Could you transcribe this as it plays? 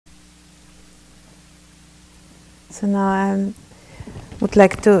So now I would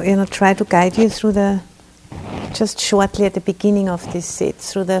like to, try to guide you through just shortly at the beginning of this sit,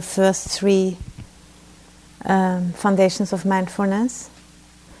 through the first three foundations of mindfulness.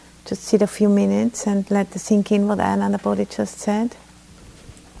 Just sit a few minutes and let it sink in what Ayya and the body just said.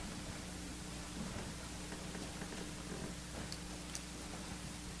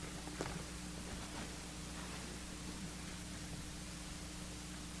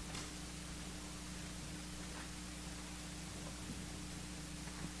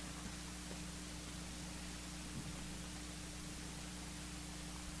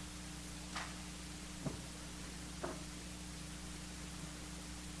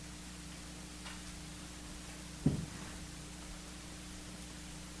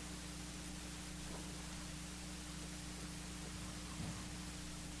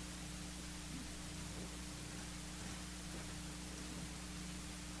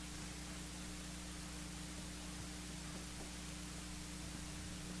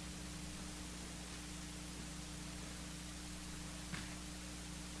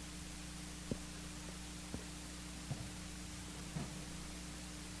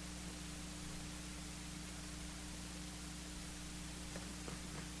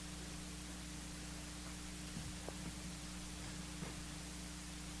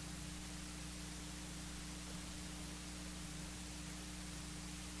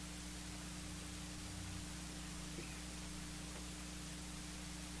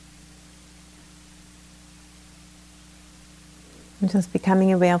 And just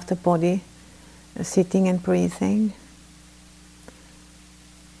becoming aware of the body, sitting and breathing.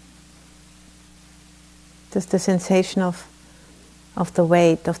 Just the sensation of the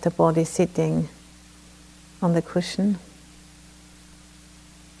weight of the body sitting on the cushion.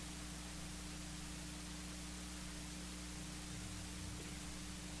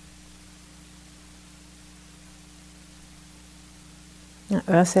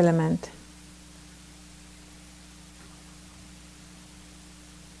 Earth element.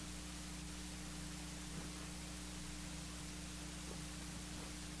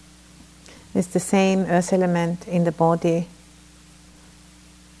 It's the same earth element in the body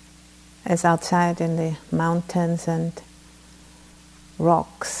as outside in the mountains and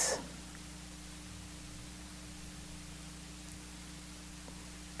rocks,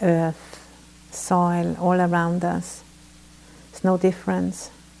 earth, soil, all around us. There's no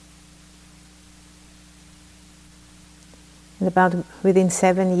difference. And about within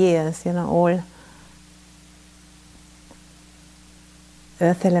 7 years, all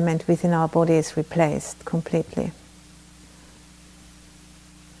earth element within our body is replaced completely.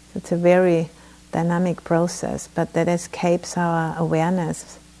 It's a very dynamic process, but that escapes our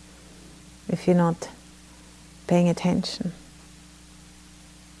awareness if you're not paying attention.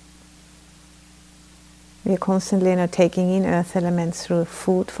 We are constantly taking in earth elements through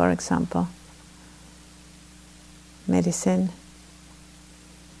food, for example, medicine.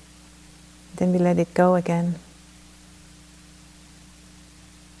 Then we let it go again.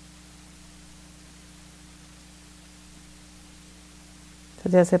 So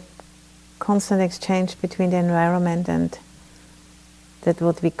there's a constant exchange between the environment and that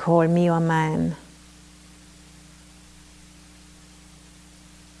what we call me or mine.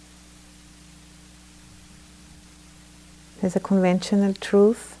 There's a conventional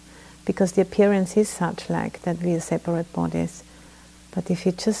truth because the appearance is such like that we are separate bodies. But if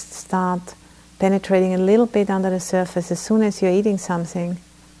you just start penetrating a little bit under the surface, as soon as you're eating something,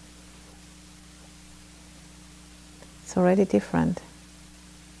 it's already different.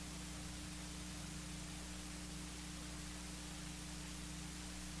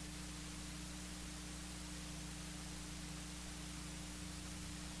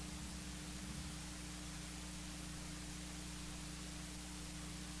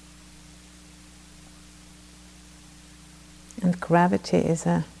 And gravity is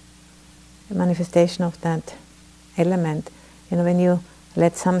a manifestation of that element. When you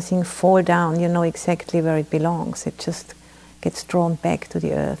let something fall down, you know exactly where it belongs. It just gets drawn back to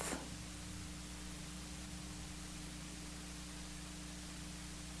the earth.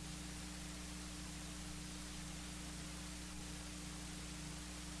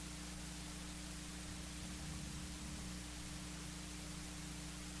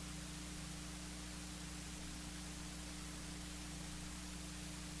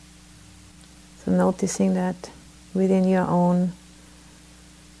 So noticing that within your own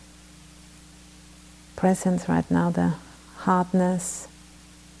presence right now, the hardness,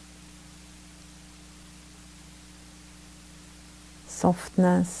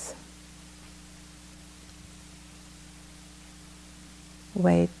 softness,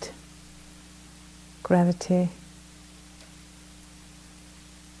 weight, gravity,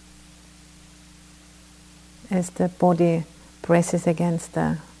 as the body presses against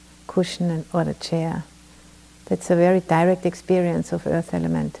the cushion or the chair. That's a very direct experience of earth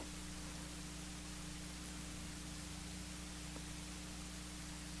element.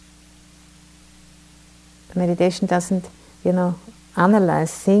 The meditation doesn't,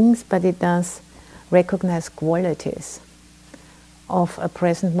 analyze things, but it does recognize qualities of a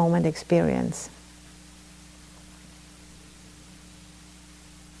present moment experience.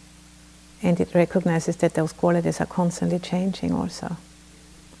 And it recognizes that those qualities are constantly changing also.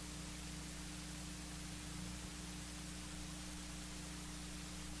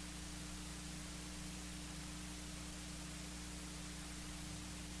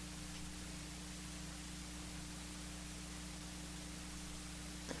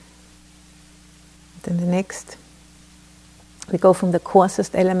 Then the next, we go from the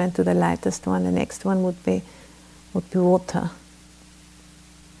coarsest element to the lightest one. The next one would be water.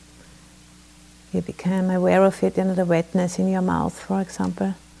 You become aware of it, the wetness in your mouth, for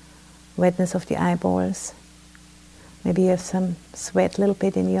example, wetness of the eyeballs. Maybe you have some sweat a little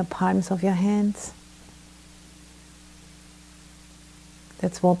bit in your palms of your hands.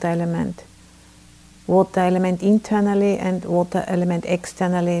 That's water element. Water element internally and water element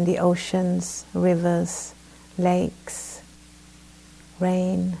externally in the oceans, rivers, lakes,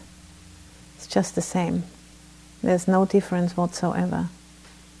 rain. It's just the same. There's no difference whatsoever.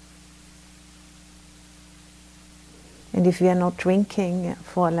 And if we are not drinking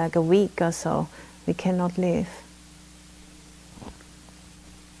for like a week or so, we cannot live.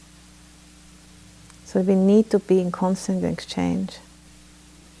 So we need to be in constant exchange.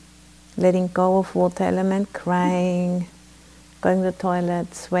 Letting go of water element, crying, going to the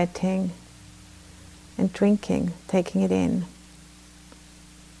toilet, sweating, and drinking, taking it in.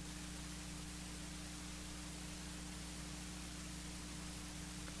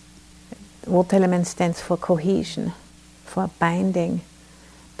 Water element stands for cohesion, for binding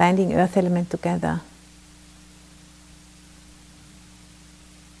earth element together.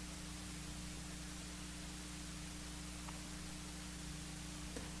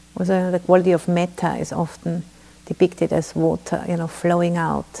 Also, the quality of metta is often depicted as water, flowing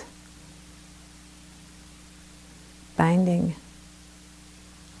out, binding.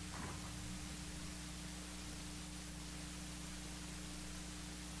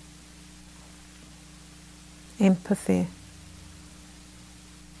 Empathy.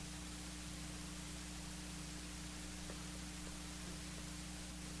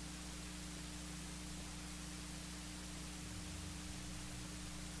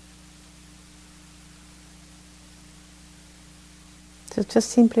 So just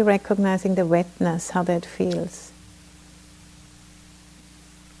simply recognizing the wetness, how that feels.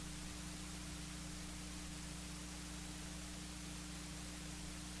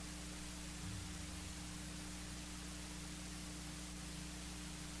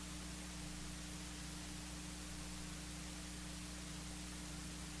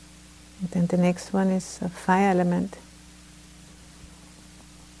 And then the next one is a fire element.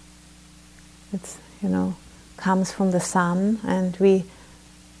 It's, comes from the sun, and we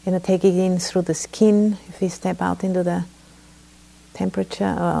take it in through the skin if we step out into the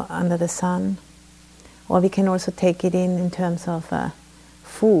temperature or under the sun. Or we can also take it in terms of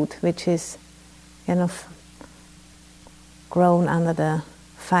food, which is grown under the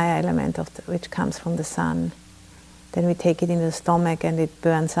fire element which comes from the sun. Then we take it in the stomach and it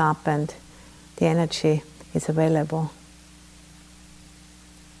burns up and the energy is available.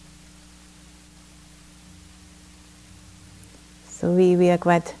 So we are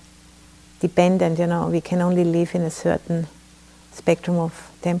quite dependent, we can only live in a certain spectrum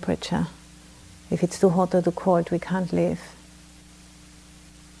of temperature. If it's too hot or too cold, we can't live.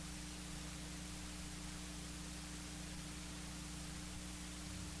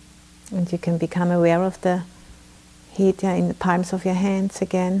 And you can become aware of the heat in the palms of your hands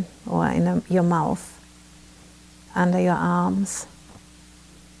again, or in your mouth, under your arms.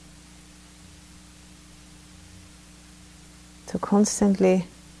 So constantly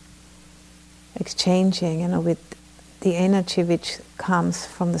exchanging, with the energy which comes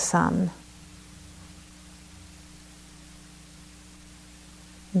from the sun.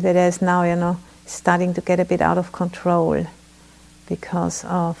 That is now, starting to get a bit out of control because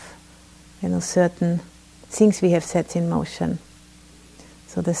of, certain things we have set in motion.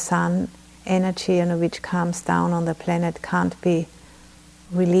 So the sun energy, which comes down on the planet can't be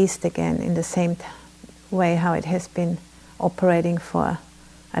released again in the same way how it has been operating for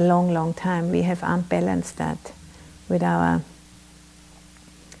a long, long time. We have unbalanced that with our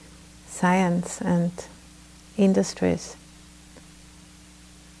science and industries.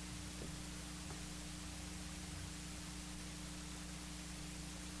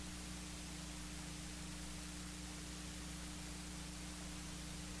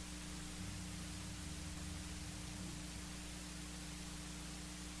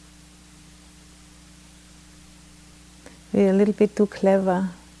 We're a little bit too clever,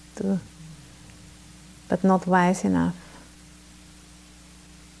 but not wise enough.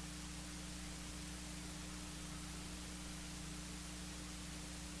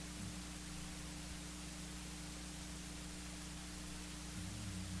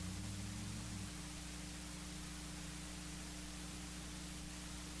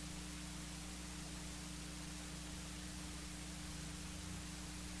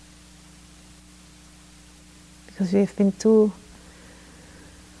 Because we've been too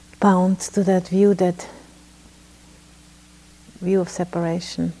bound to that view of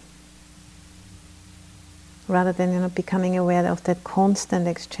separation, rather than becoming aware of that constant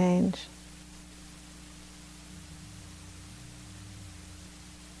exchange.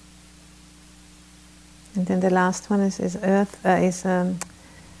 And then the last one is air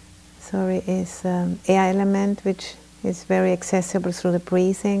element, which is very accessible through the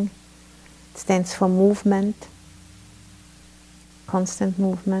breathing. It stands for movement, constant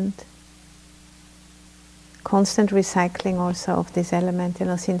movement, constant recycling also of this element,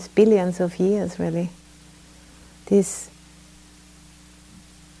 since billions of years really. This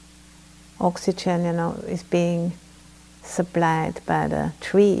oxygen, is being supplied by the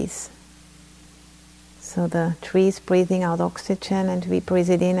trees. So the trees breathing out oxygen and we breathe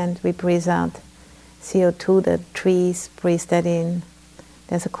it in, and we breathe out CO2, the trees breathe that in.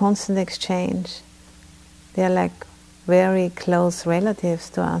 There's a constant exchange. They're like very close relatives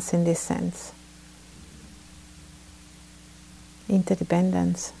to us in this sense.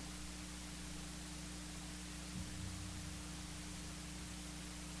 Interdependence.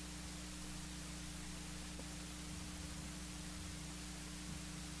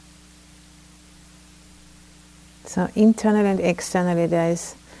 So internally and externally there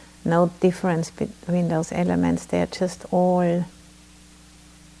is no difference between those elements. They are just all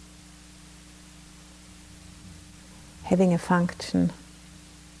having a function.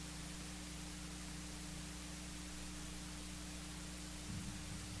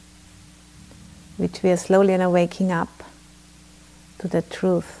 Which we are slowly waking up to the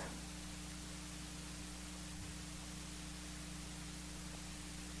truth.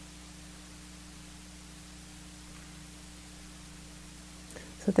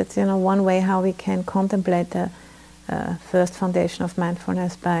 So that's one way how we can contemplate the first foundation of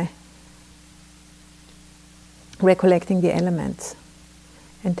mindfulness, by recollecting the elements.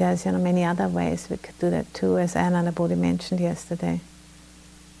 And there's many other ways we could do that too, as Ayya and the Bodhi mentioned yesterday.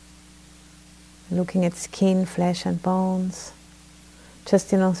 Looking at skin, flesh and bones,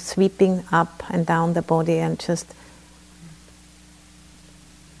 just sweeping up and down the body and just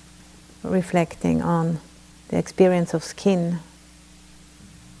reflecting on the experience of skin.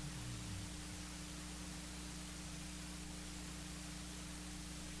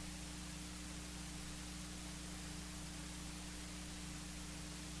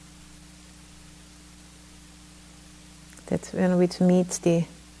 That's which meets the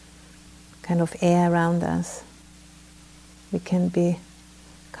kind of air around us. We can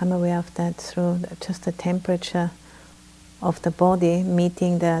become aware of that through just the temperature of the body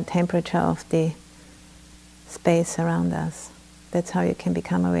meeting the temperature of the space around us. That's how you can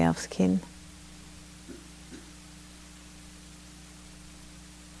become aware of skin.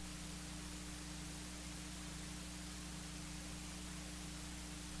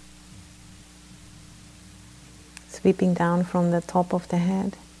 Sweeping down from the top of the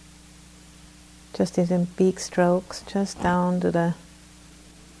head, just in big strokes, just down to the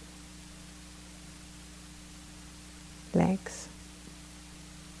legs,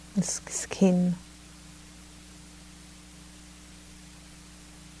 the skin.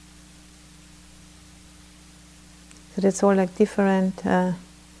 So that's all like different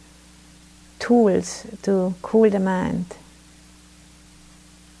tools to cool the mind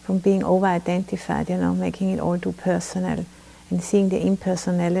from being over-identified, making it all too personal, and seeing the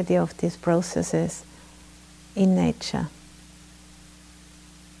impersonality of these processes in nature.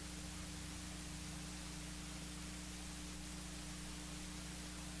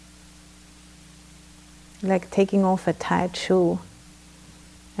 Like taking off a tight shoe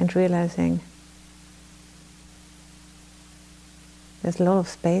and realizing there's a lot of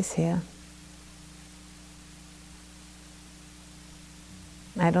space here.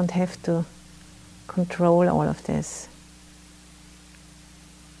 I don't have to control all of this.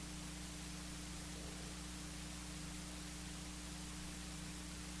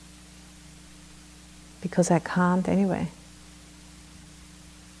 Because I can't anyway.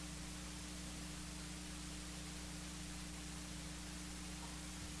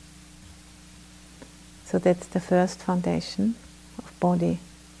 So that's the first foundation of body.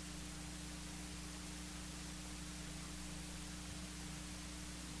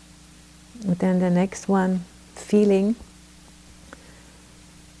 then the next one, feeling.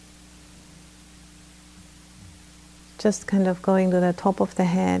 Just kind of going to the top of the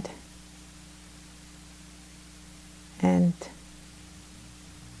head and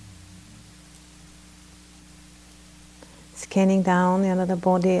scanning down the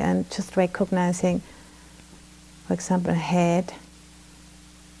body and just recognizing, for example, head,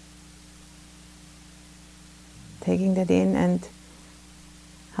 taking that in, and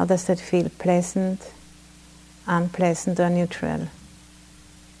how does that feel? Pleasant, unpleasant, or neutral?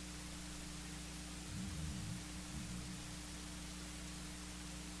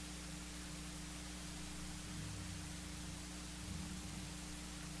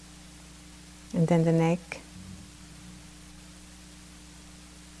 And then the neck.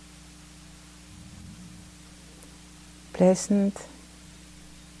 Pleasant,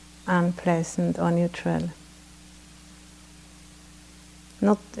 unpleasant, or neutral.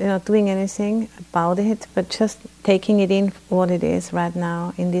 Not doing anything about it, but just taking it in for what it is right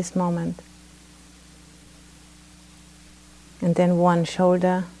now, in this moment. And then one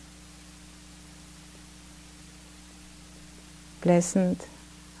shoulder. Pleasant,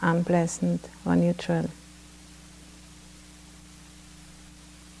 unpleasant, or neutral.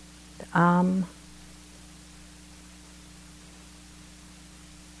 The arm.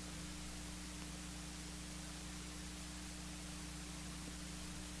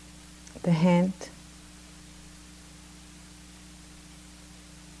 The hand.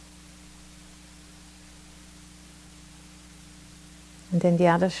 And then the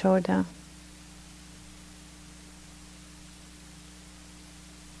other shoulder.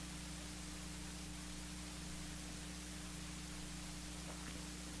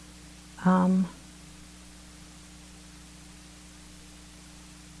 Arm.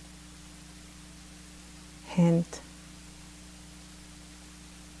 Hand.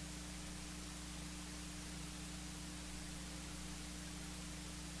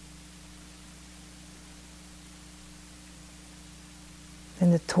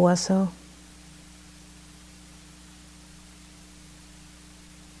 Then the torso.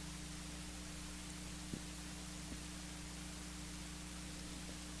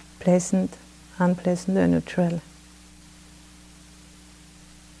 Pleasant, unpleasant, or neutral.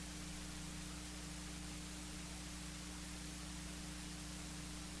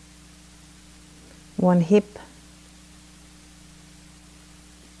 One hip.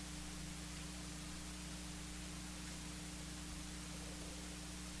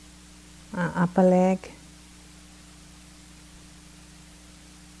 Upper leg.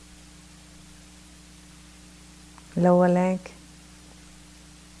 Lower leg.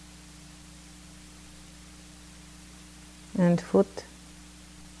 And foot.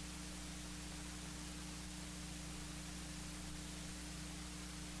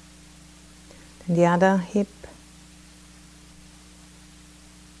 Then the other hip.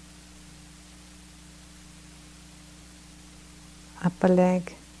 Upper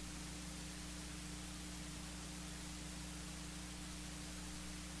leg.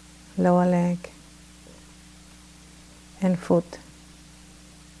 Lower leg. And foot.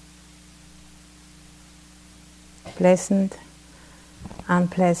 Pleasant,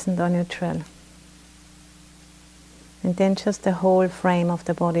 unpleasant, or neutral. And then just the whole frame of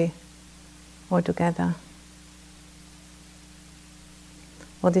the body all together.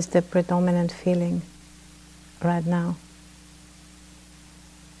 What is the predominant feeling right now?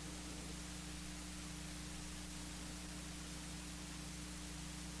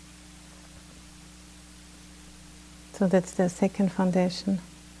 So that's the second foundation.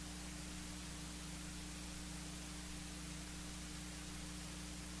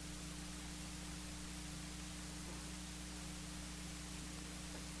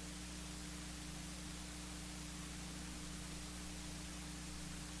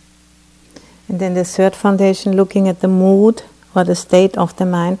 And then the third foundation, looking at the mood or the state of the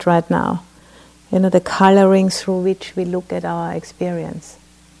mind right now. The coloring through which we look at our experience.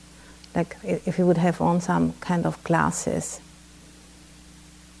 Like if we would have on some kind of glasses.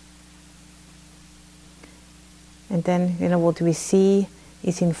 And then, what we see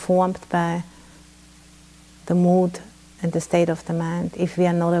is informed by the mood and the state of the mind, if we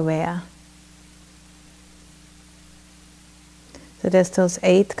are not aware. So there's those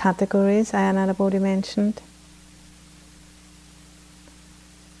 8 categories Ayya Nada mentioned.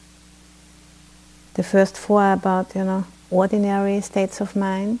 The first 4 are about, ordinary states of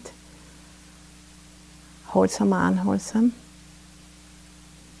mind, wholesome or unwholesome.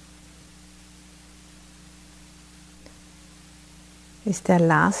 Is there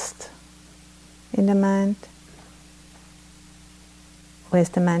lust in the mind? Or is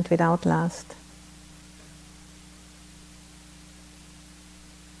the mind without lust?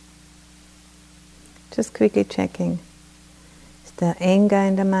 Just quickly checking. Is there anger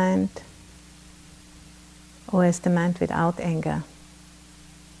in the mind? Or is the mind without anger?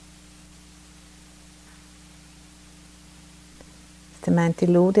 Is the mind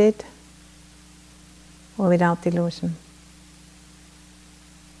deluded? Or without delusion?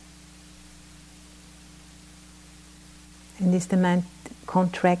 And is the mind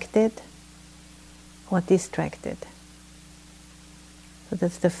contracted or distracted? So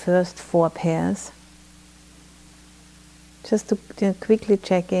that's the first 4 pairs. Just to quickly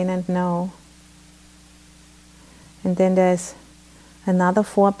check in and know. And then there's another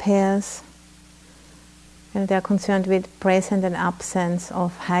 4 pairs, and they are concerned with present and absence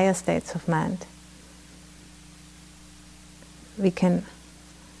of higher states of mind. We can,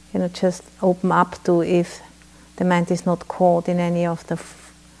 just open up to if the mind is not caught in any of the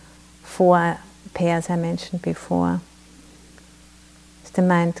 4 pairs I mentioned before. Is the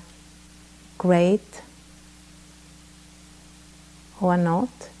mind great or not?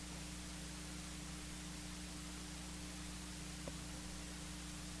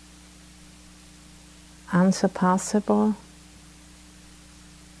 Unsurpassable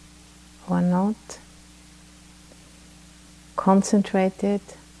or not? Concentrated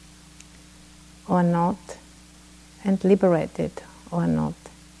or not? And liberated or not?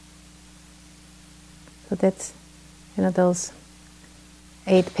 So that's, those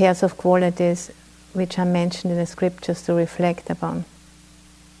 8 pairs of qualities which are mentioned in the scriptures to reflect upon.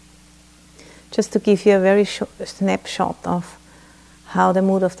 Just to give you a very short snapshot of how the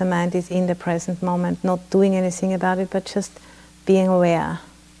mood of the mind is in the present moment, not doing anything about it, but just being aware.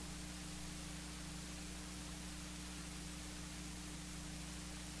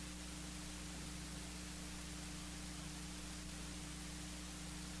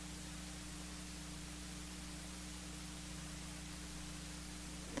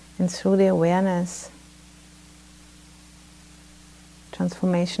 And through the awareness,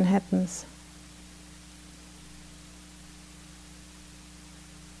 transformation happens.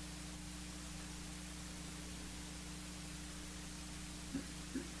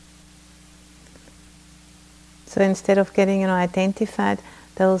 So instead of getting, identified,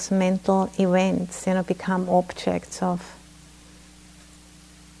 those mental events, become objects of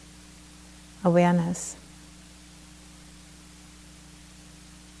awareness.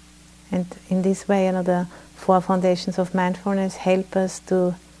 And in this way, the 4 foundations of mindfulness help us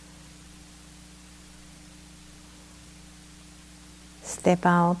to step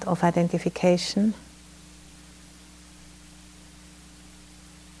out of identification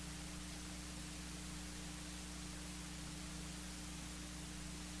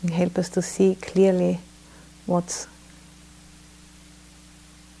and help us to see clearly what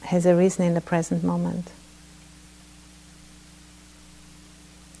has arisen in the present moment.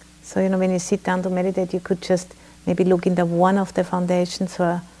 So, when you sit down to meditate, you could just maybe look into one of the foundations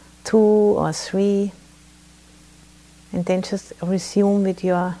or 2 or 3, and then just resume with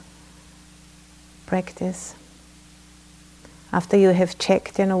your practice. After you have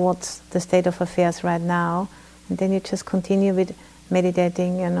checked, what's the state of affairs right now, and then you just continue with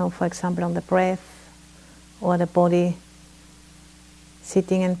meditating, for example, on the breath or the body,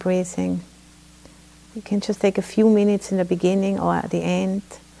 sitting and breathing. You can just take a few minutes in the beginning or at the end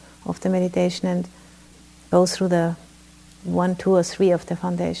of the meditation and go through the 1, 2, or 3 of the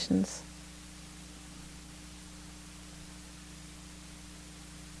foundations.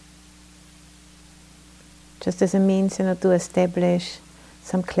 Just as a means, to establish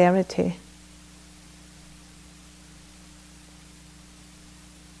some clarity.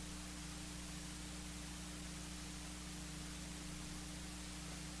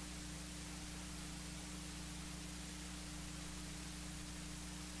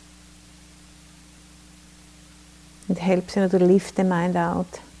 It helps, to lift the mind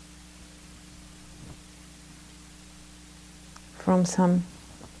out from some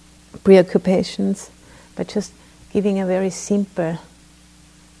preoccupations, but just giving a very simple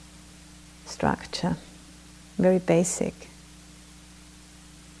structure, very basic,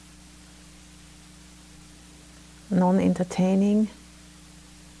 non-entertaining,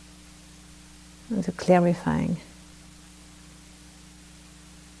 and clarifying.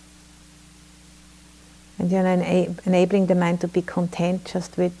 And enabling the mind to be content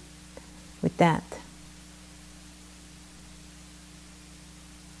just with that.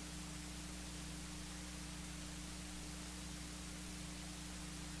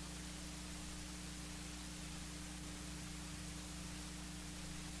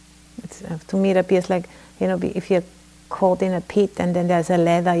 To me it appears like, if you're caught in a pit and then there's a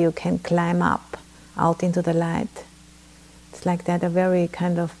ladder you can climb up out into the light. It's like that, a very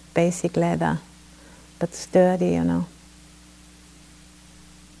kind of basic ladder, but sturdy,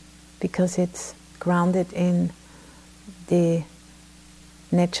 because it's grounded in the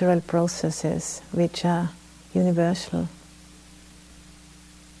natural processes which are universal.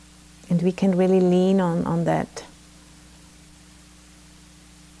 And we can really lean on that.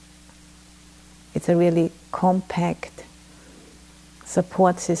 It's a really compact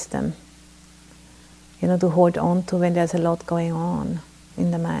support system, to hold on to when there's a lot going on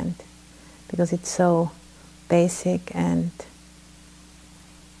in the mind, because it's so basic and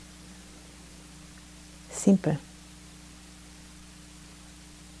simple.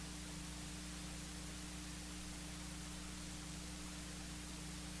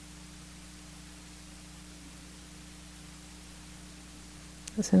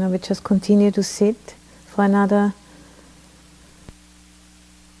 So now we just continue to sit for another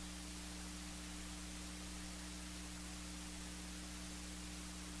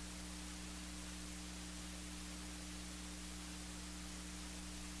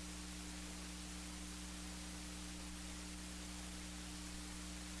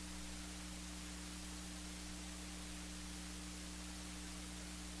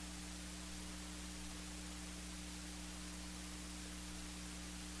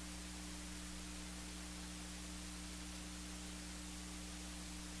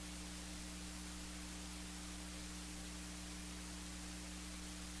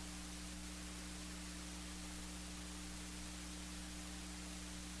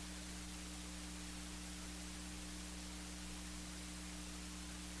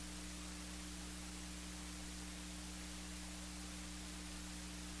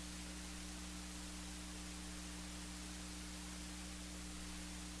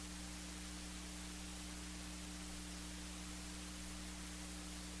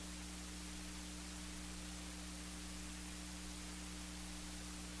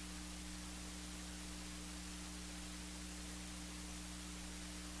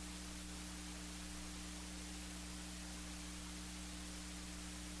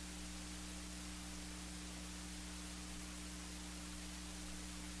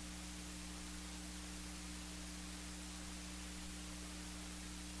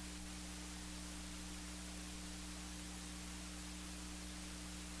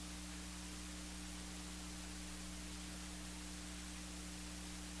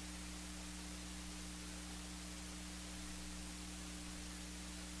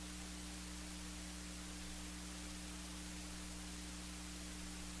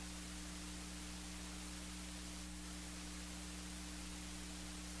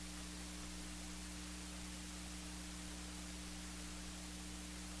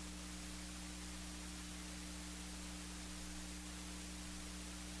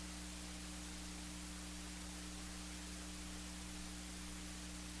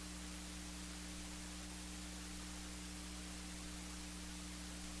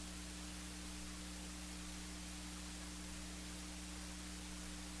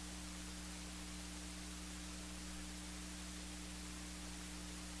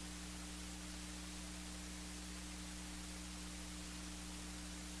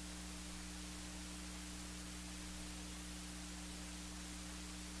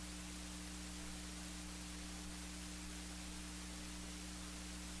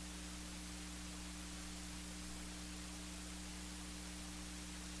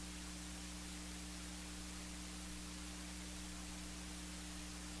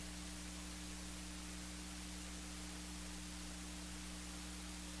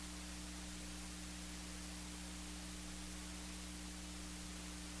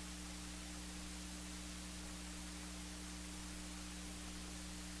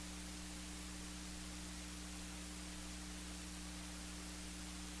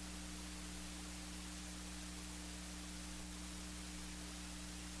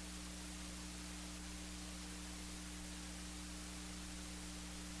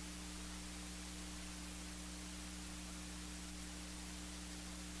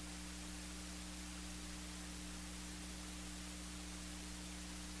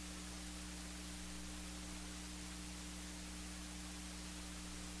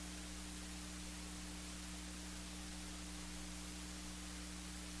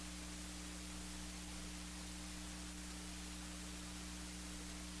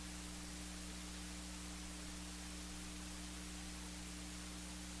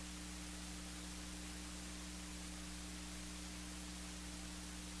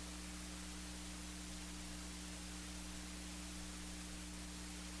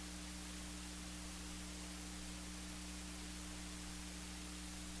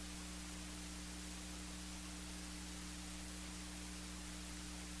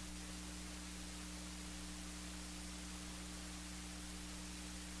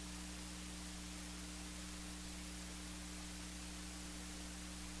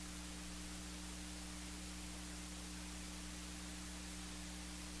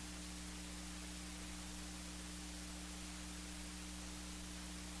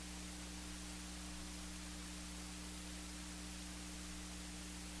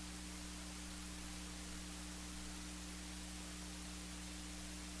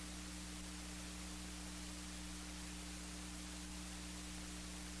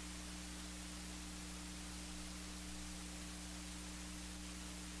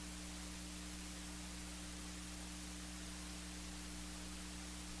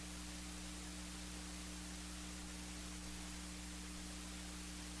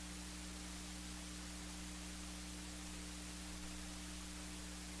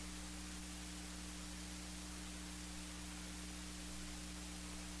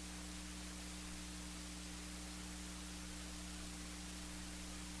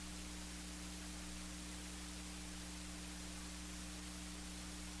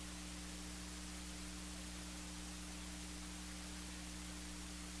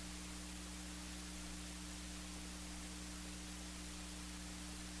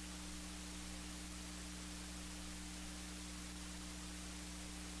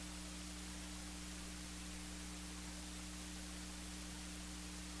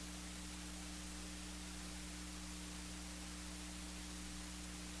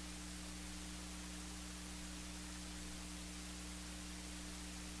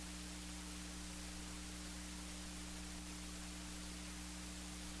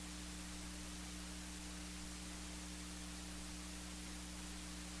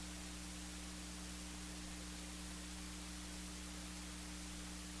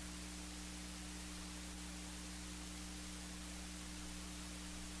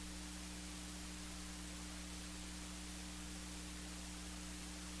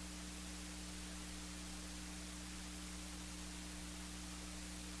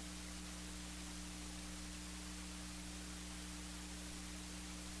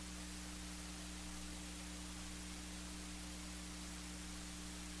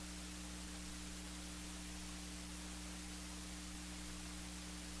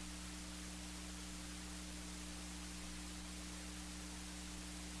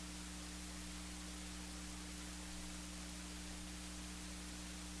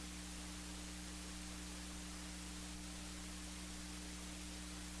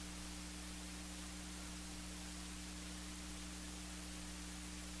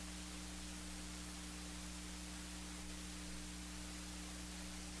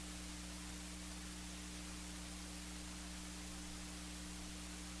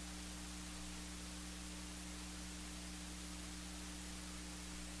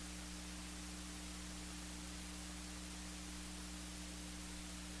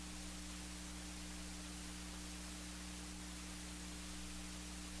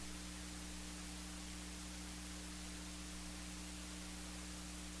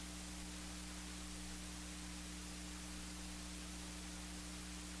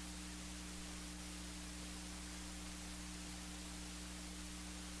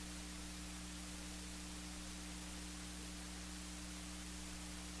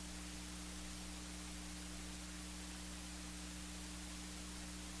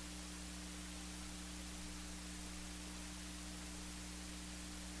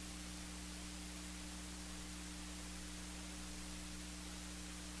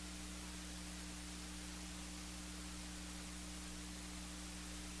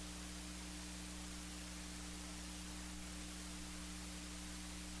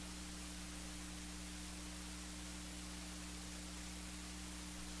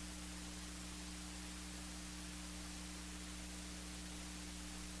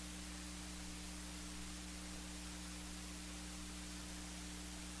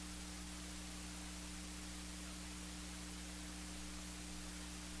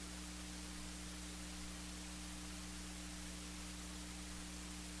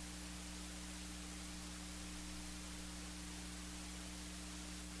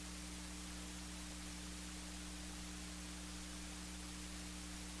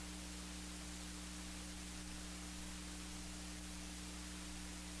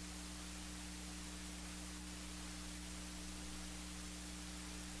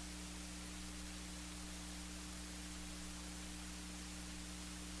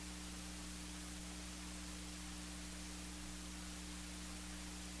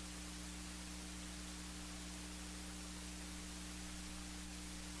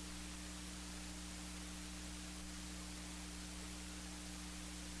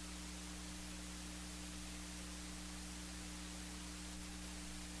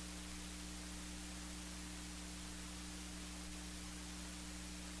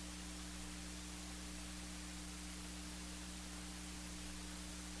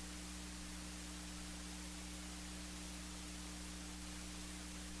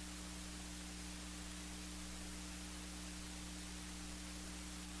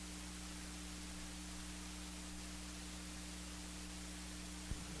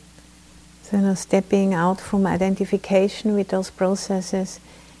So, stepping out from identification with those processes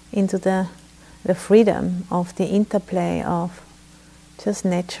into the freedom of the interplay of just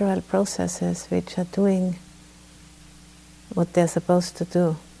natural processes which are doing what they're supposed to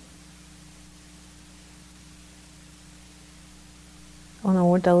do. On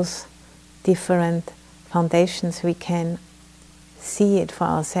all those different foundations, we can see it for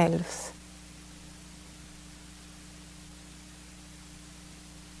ourselves.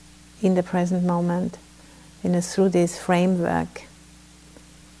 In the present moment, through this framework,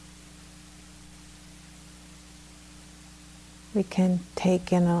 we can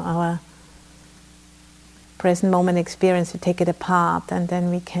take, our present moment experience, we take it apart, and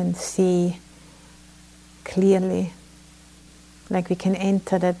then we can see clearly, like we can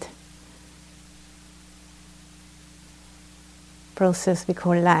enter that process we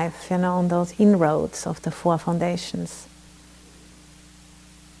call life, on those inroads of the four foundations.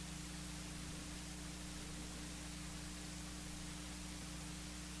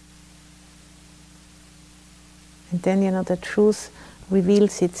 And then, the truth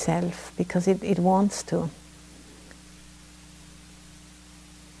reveals itself because it wants to.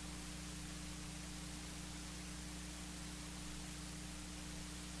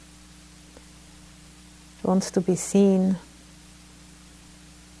 It wants to be seen,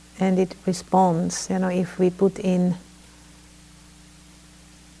 and it responds, if we put in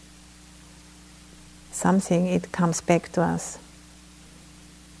something, it comes back to us.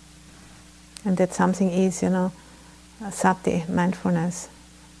 And that something is, sati, mindfulness.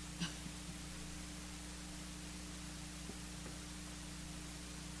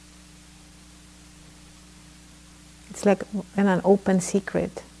 It's like an open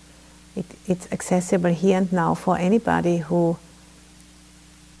secret. It's accessible here and now for anybody who,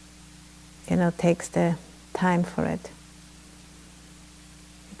 takes the time for it.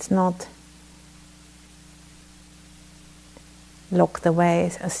 It's not locked away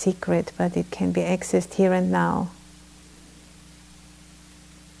as a secret, but it can be accessed here and now.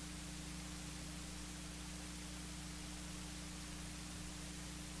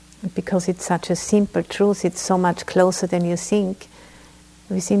 Because it's such a simple truth, it's so much closer than you think.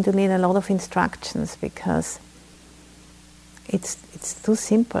 We seem to need a lot of instructions because it's too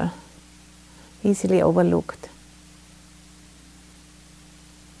simple, easily overlooked.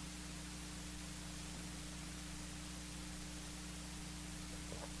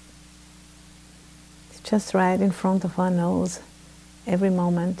 It's just right in front of our nose, every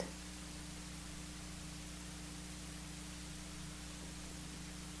moment.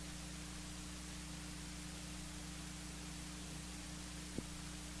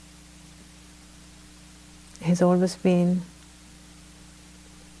 Has always been.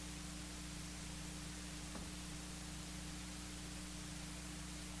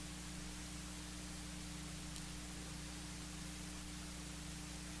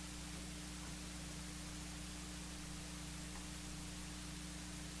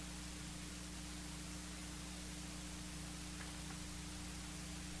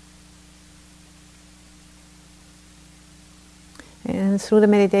 And through the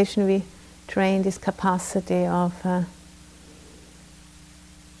meditation we train this capacity of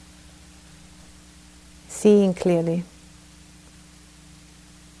seeing clearly.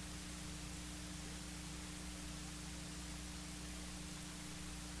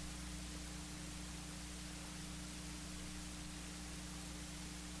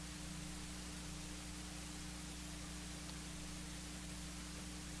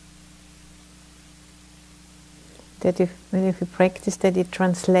 That if we practice that, it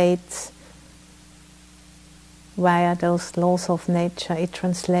translates via those laws of nature, it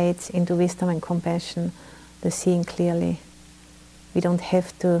translates into wisdom and compassion, the seeing clearly. We don't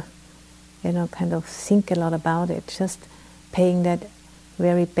have to, kind of think a lot about it, just paying that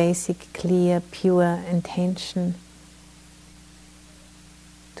very basic, clear, pure intention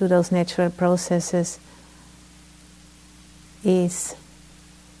to those natural processes is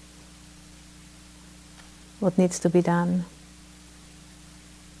what needs to be done.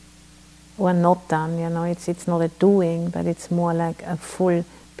 Or not done, it's not a doing, but it's more like a full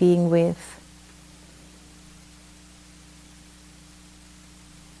being with.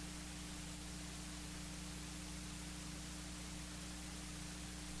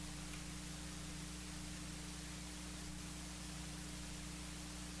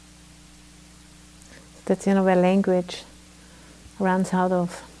 That's where language runs out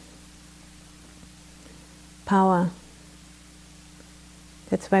of power.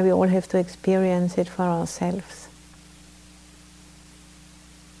 That's why we all have to experience it for ourselves.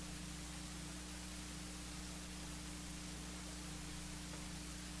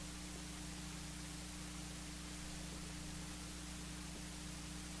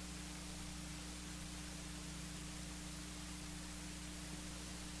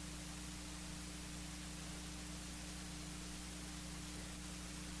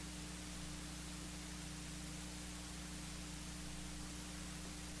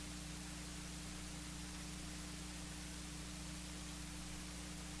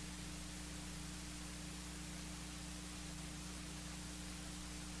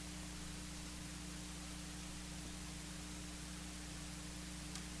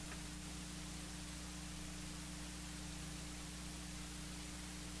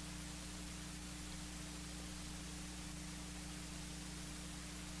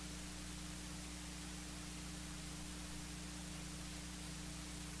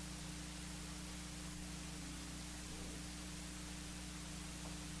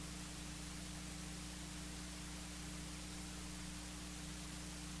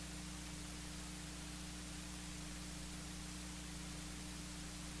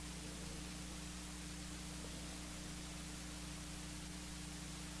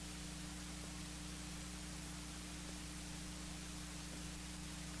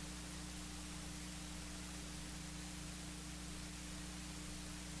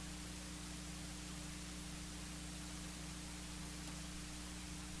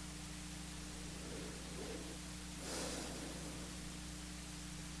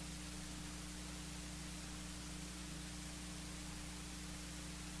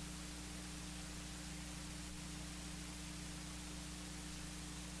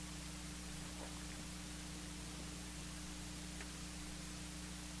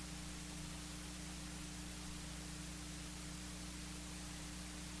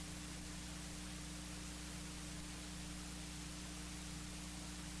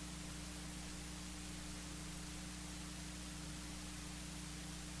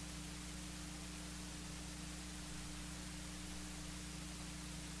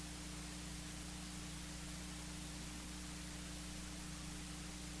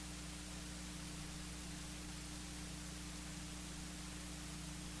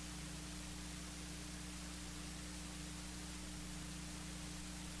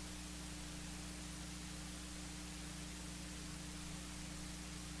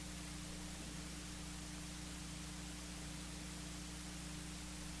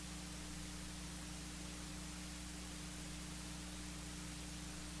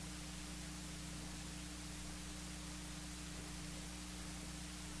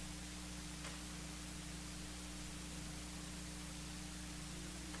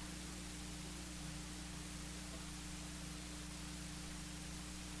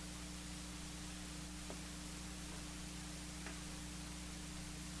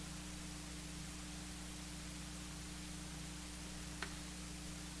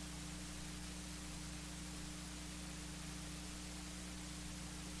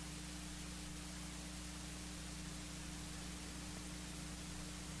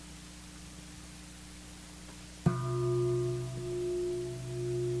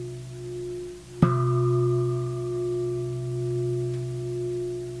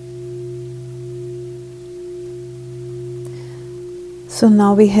 So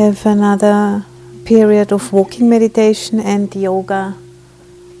now we have another period of walking meditation and yoga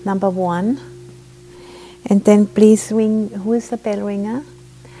number 1. And then please ring, who is the bell ringer?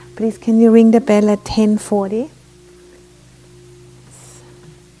 Please can you ring the bell at 10:40?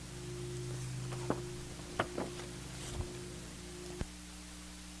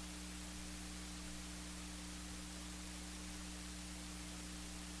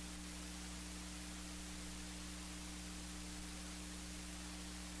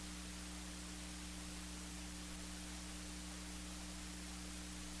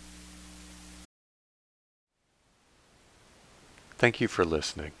 Thank you for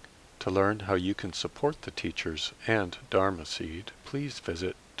listening. To learn how you can support the teachers and Dharma Seed, please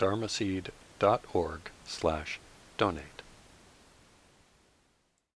visit dharmaseed.org/donate.